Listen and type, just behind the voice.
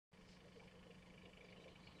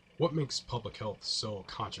What makes public health so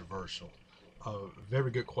controversial?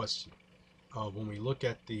 Very good question. When we look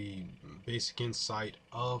at the basic insight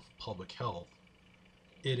of public health,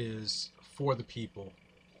 it is for the people,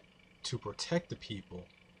 to protect the people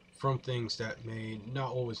from things that may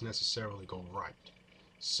not always necessarily go right.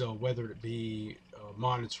 So whether it be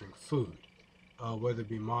monitoring food, whether it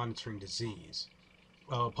be monitoring disease,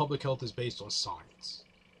 public health is based on science.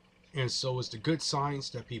 And so it's the good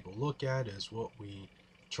science that people look at, is what we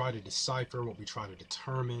try to decipher, what we try to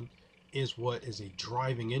determine, is what is a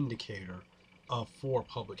driving indicator for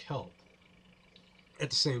public health. At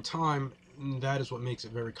the same time, that is what makes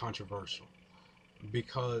it very controversial,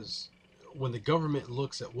 because when the government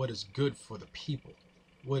looks at what is good for the people,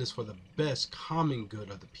 what is for the best common good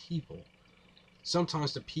of the people,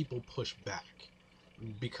 sometimes the people push back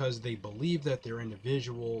because they believe that their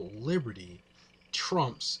individual liberty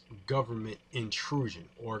trumps government intrusion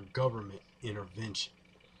or government intervention.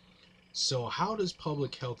 So how does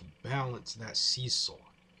public health balance that seesaw?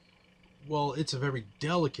 Well, it's a very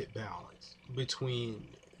delicate balance between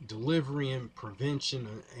delivery and prevention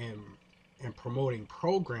and promoting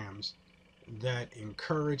programs that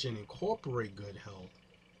encourage and incorporate good health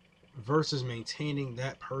versus maintaining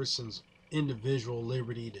that person's individual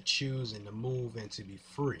liberty to choose and to move and to be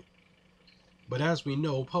free. But as we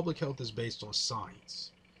know, public health is based on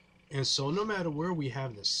science. And so no matter where we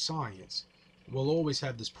have this science, we'll always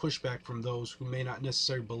have this pushback from those who may not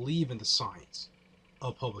necessarily believe in the science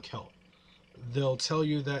of public health. They'll tell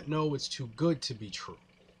you that no, it's too good to be true.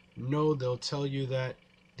 No, they'll tell you that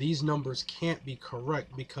these numbers can't be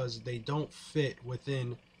correct because they don't fit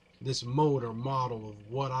within this mode or model of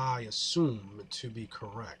what I assume to be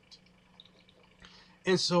correct.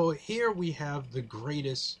 And so here we have the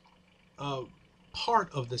greatest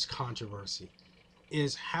part of this controversy,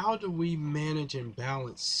 is how do we manage and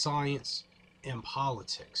balance science and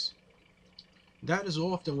politics? That is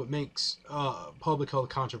often what makes public health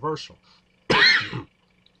controversial.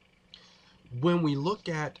 When we look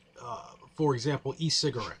at, for example,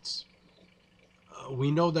 e-cigarettes,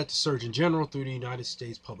 we know that the Surgeon General through the United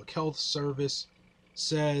States Public Health Service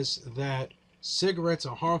says that cigarettes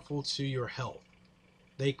are harmful to your health.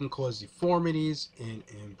 They can cause deformities in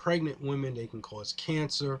pregnant women. They can cause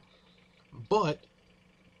cancer. But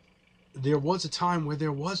there was a time where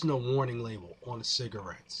there was no warning label on the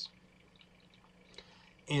cigarettes.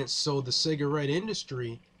 And so the cigarette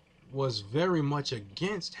industry was very much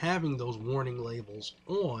against having those warning labels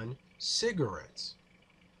on cigarettes.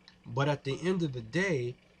 But at the end of the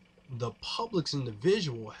day, the public's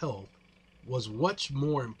individual health was much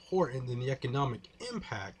more important than the economic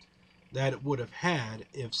impact that it would have had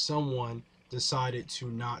if someone decided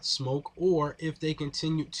to not smoke or if they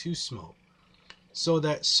continued to smoke. So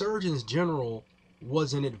that Surgeon General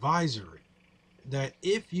was an advisory that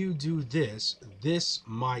if you do this, this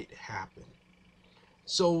might happen.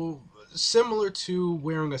 So similar to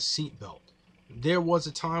wearing a seatbelt. There was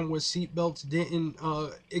a time where seatbelts didn't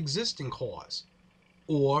exist in cars,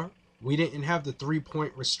 or we didn't have the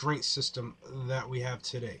 3-point restraint system that we have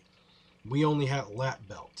today. We only had lap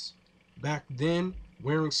belts. Back then,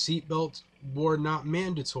 wearing seatbelts were not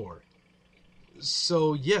mandatory.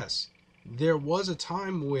 So yes, there was a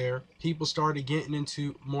time where people started getting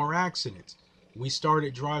into more accidents. We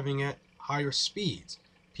started driving at higher speeds.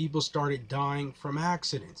 People started dying from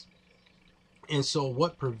accidents. And so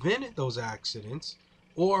what prevented those accidents,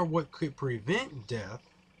 or what could prevent death,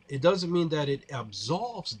 it doesn't mean that it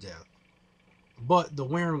absolves death, but the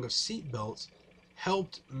wearing of seatbelts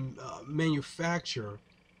helped manufacture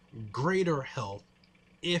greater health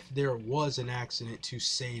if there was an accident to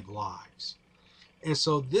save lives. And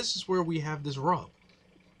so this is where we have this rub.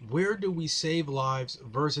 Where do we save lives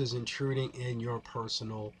versus intruding in your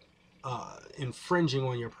personal, infringing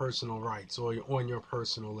on your personal rights or on your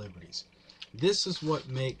personal liberties? This is what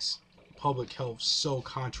makes public health so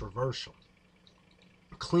controversial.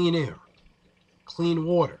 Clean air, clean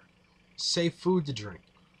water, safe food to drink.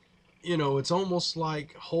 You know, it's almost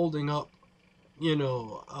like holding up, you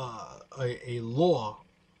know, a law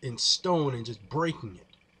in stone and just breaking it,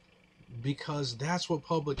 because that's what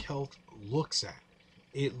public health looks at.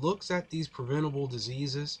 It looks at these preventable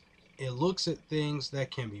diseases. It looks at things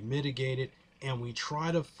that can be mitigated, and we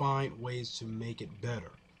try to find ways to make it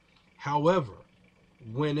better. However,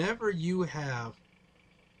 whenever you have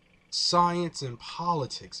science and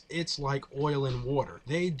politics, it's like oil and water.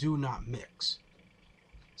 They do not mix.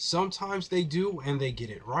 Sometimes they do and they get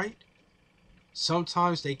it right.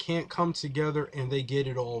 Sometimes they can't come together and they get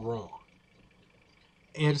it all wrong.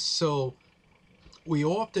 And so we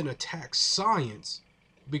often attack science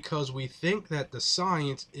because we think that the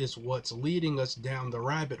science is what's leading us down the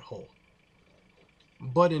rabbit hole.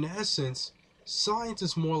 But in essence, science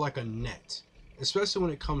is more like a net, especially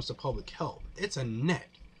when it comes to public health. It's a net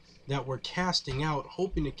that we're casting out,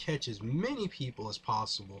 hoping to catch as many people as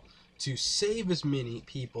possible, to save as many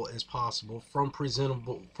people as possible from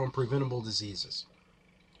preventable diseases.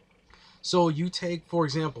 So you take, for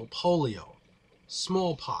example, polio,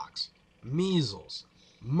 smallpox, measles,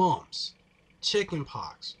 mumps,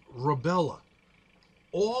 chickenpox, rubella.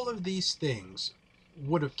 All of these things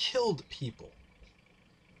would have killed people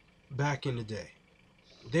back in the day.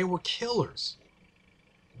 They were killers.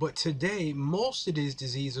 But today, most of these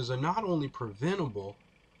diseases are not only preventable,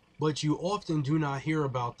 but you often do not hear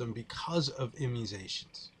about them because of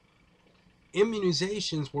immunizations.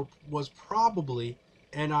 Immunizations was probably,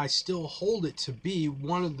 and I still hold it to be,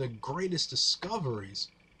 one of the greatest discoveries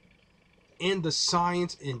in the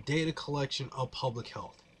science and data collection of public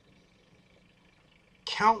health.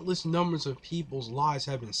 Countless numbers of people's lives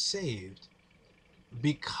have been saved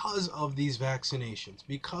because of these vaccinations,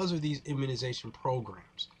 because of these immunization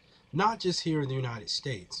programs. Not just here in the United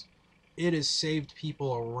States. It has saved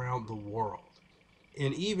people around the world.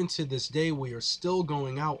 And even to this day, we are still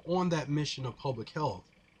going out on that mission of public health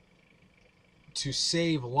to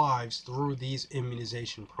save lives through these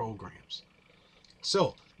immunization programs.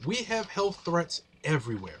 So, we have health threats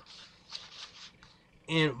everywhere.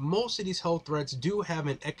 And most of these health threats do have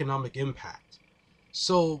an economic impact.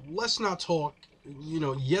 So, let's not talk,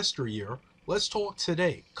 yesteryear. Let's talk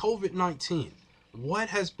today. COVID-19. What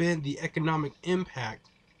has been the economic impact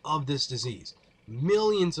of this disease?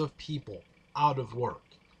 Millions of people out of work.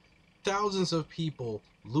 Thousands of people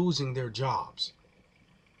losing their jobs.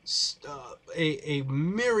 A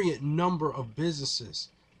myriad number of businesses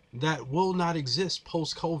that will not exist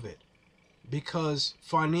post-COVID because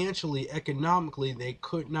financially, economically, they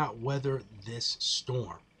could not weather this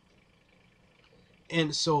storm.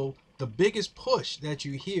 And so the biggest push that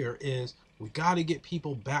you hear is we got to get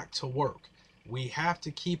people back to work. We have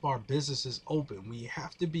to keep our businesses open. We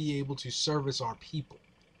have to be able to service our people.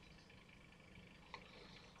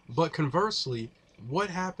 But conversely, what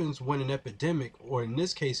happens when an epidemic, or in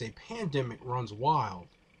this case a pandemic, runs wild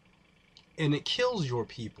and it kills your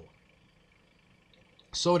people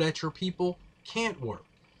so that your people can't work,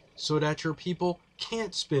 so that your people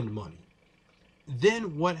can't spend money?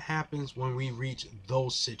 Then what happens when we reach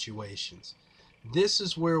those situations? This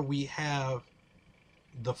is where we have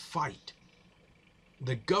the fight.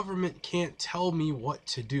 The government can't tell me what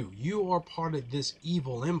to do. You are part of this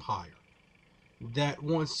evil empire that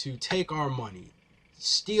wants to take our money,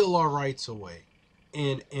 steal our rights away,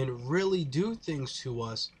 and really do things to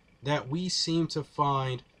us that we seem to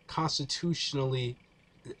find constitutionally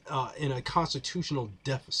in a constitutional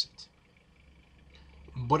deficit.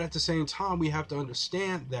 But at the same time, we have to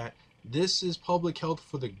understand that this is public health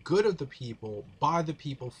for the good of the people, by the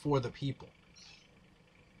people, for the people.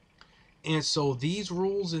 And so these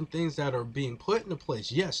rules and things that are being put into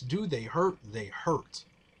place, yes, do they hurt? They hurt.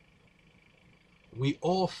 We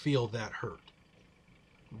all feel that hurt.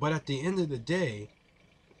 But at the end of the day,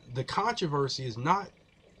 the controversy is not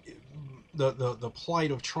the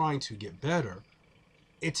plight of trying to get better.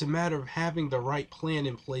 It's a matter of having the right plan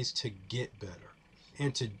in place to get better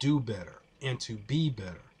and to do better and to be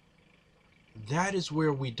better. That is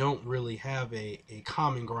where we don't really have a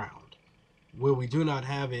common ground, where we do not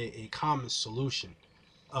have a common solution.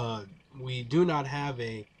 We do not have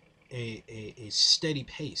a steady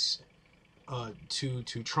pace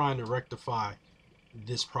to trying to rectify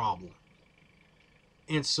this problem.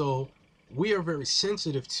 And so we are very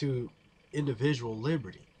sensitive to individual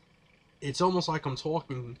liberty. It's almost like I'm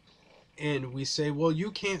talking and we say, well,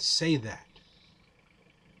 you can't say that.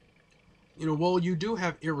 Well, you do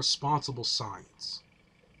have irresponsible science.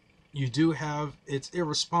 You do have, it's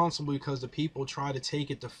irresponsible because the people try to take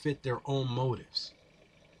it to fit their own motives.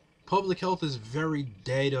 Public health is very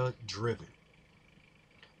data driven.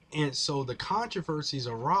 And so the controversies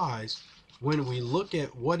arise when we look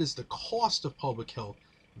at what is the cost of public health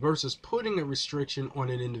versus putting a restriction on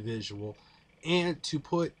an individual and to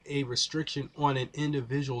put a restriction on an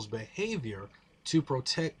individual's behavior to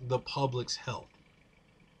protect the public's health.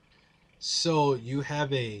 So you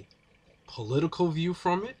have a political view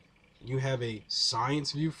from it, you have a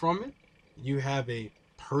science view from it, you have a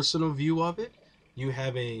personal view of it, you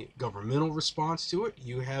have a governmental response to it,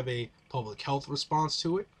 you have a public health response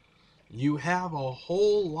to it. You have a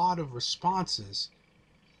whole lot of responses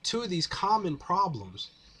to these common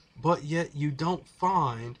problems, but yet you don't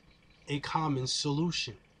find a common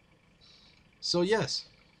solution. So yes,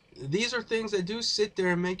 these are things that do sit there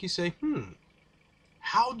and make you say,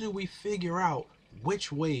 How do we figure out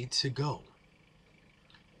which way to go?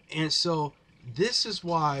 And so this is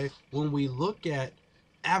why when we look at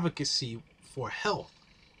advocacy for health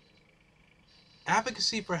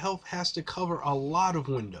has to cover a lot of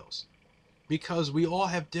windows, because we all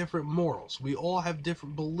have different morals, we all have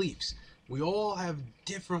different beliefs, we all have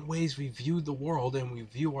different ways we view the world and we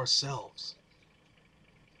view ourselves.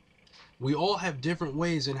 We all have different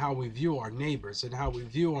ways in how we view our neighbors, and how we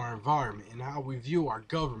view our environment, and how we view our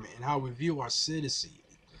government, and how we view our citizens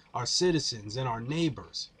and our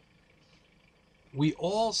neighbors. We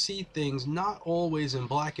all see things not always in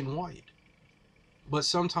black and white, but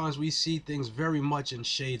sometimes we see things very much in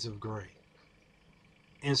shades of gray.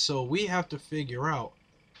 And so we have to figure out,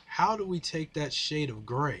 how do we take that shade of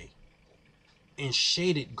gray and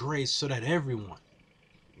shade it gray so that everyone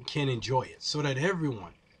can enjoy it, so that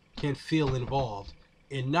everyone can feel involved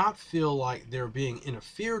and not feel like they're being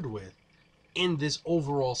interfered with in this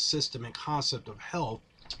overall system and concept of health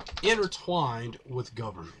intertwined with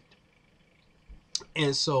government.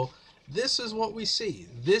 And so this is what we see.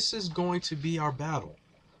 This is going to be our battle,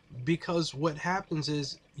 because what happens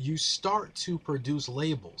is you start to produce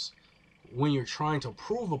labels when you're trying to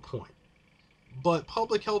prove a point. But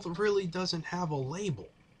public health really doesn't have a label,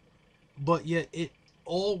 but yet it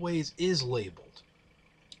always is labeled.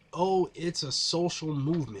 Oh, it's a social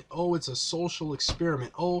movement. Oh, it's a social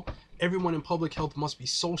experiment. Oh, everyone in public health must be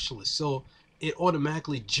socialist, so it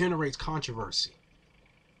automatically generates controversy.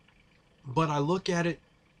 But I look at it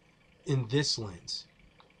in this lens.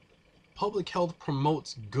 Public health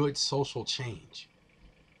promotes good social change.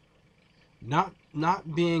 Not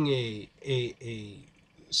being a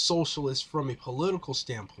socialist from a political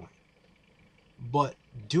standpoint, but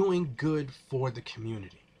doing good for the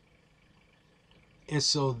community. And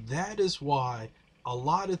so that is why a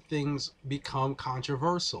lot of things become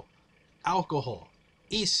controversial. Alcohol,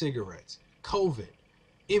 e-cigarettes, COVID,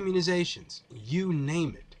 immunizations, you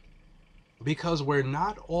name it. Because we're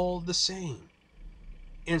not all the same.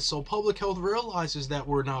 And so public health realizes that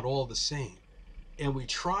we're not all the same. And we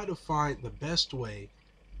try to find the best way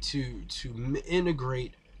to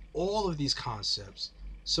integrate all of these concepts,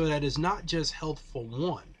 so that it's not just health for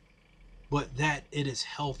one, but that it is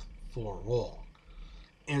health for all.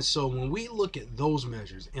 And so when we look at those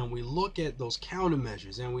measures, and we look at those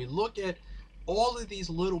countermeasures, and we look at all of these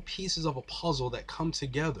little pieces of a puzzle that come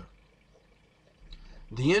together,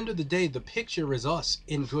 the end of the day, the picture is us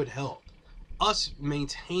in good health, us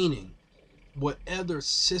maintaining whatever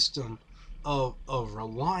system of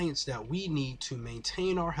reliance that we need to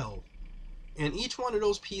maintain our health. And each one of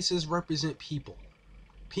those pieces represent people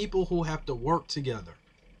who have to work together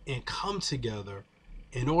and come together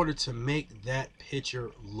in order to make that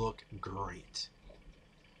picture look great.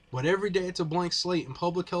 But every day it's a blank slate, and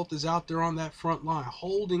public health is out there on that front line,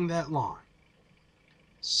 holding that line,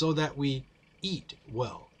 so that we eat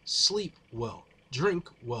well, sleep well, drink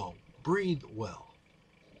well, breathe well.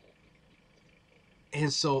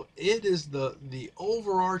 And so it is the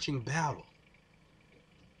overarching battle,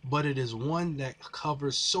 but it is one that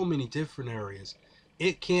covers so many different areas.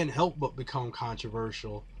 It can't help but become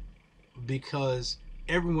controversial, because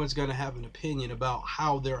everyone's going to have an opinion about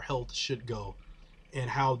how their health should go and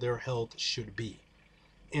how their health should be.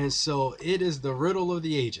 And so it is the riddle of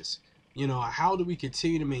the ages. You know, how do we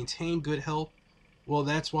continue to maintain good health? Well,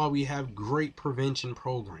 that's why we have great prevention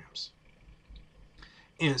programs.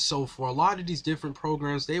 And so for a lot of these different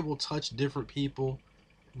programs, they will touch different people.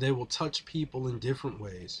 They will touch people in different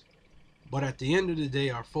ways. But at the end of the day,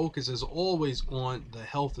 our focus is always on the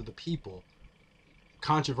health of the people,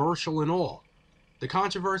 controversial and all. The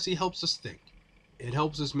controversy helps us think. It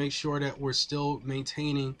helps us make sure that we're still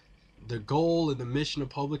maintaining the goal and the mission of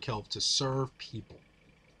public health to serve people,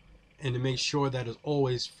 and to make sure that is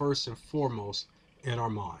always first and foremost in our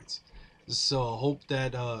minds. So I hope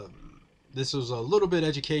that this was a little bit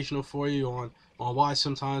educational for you on why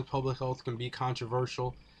sometimes public health can be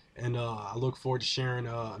controversial. And I look forward to sharing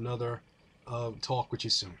another talk with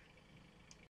you soon.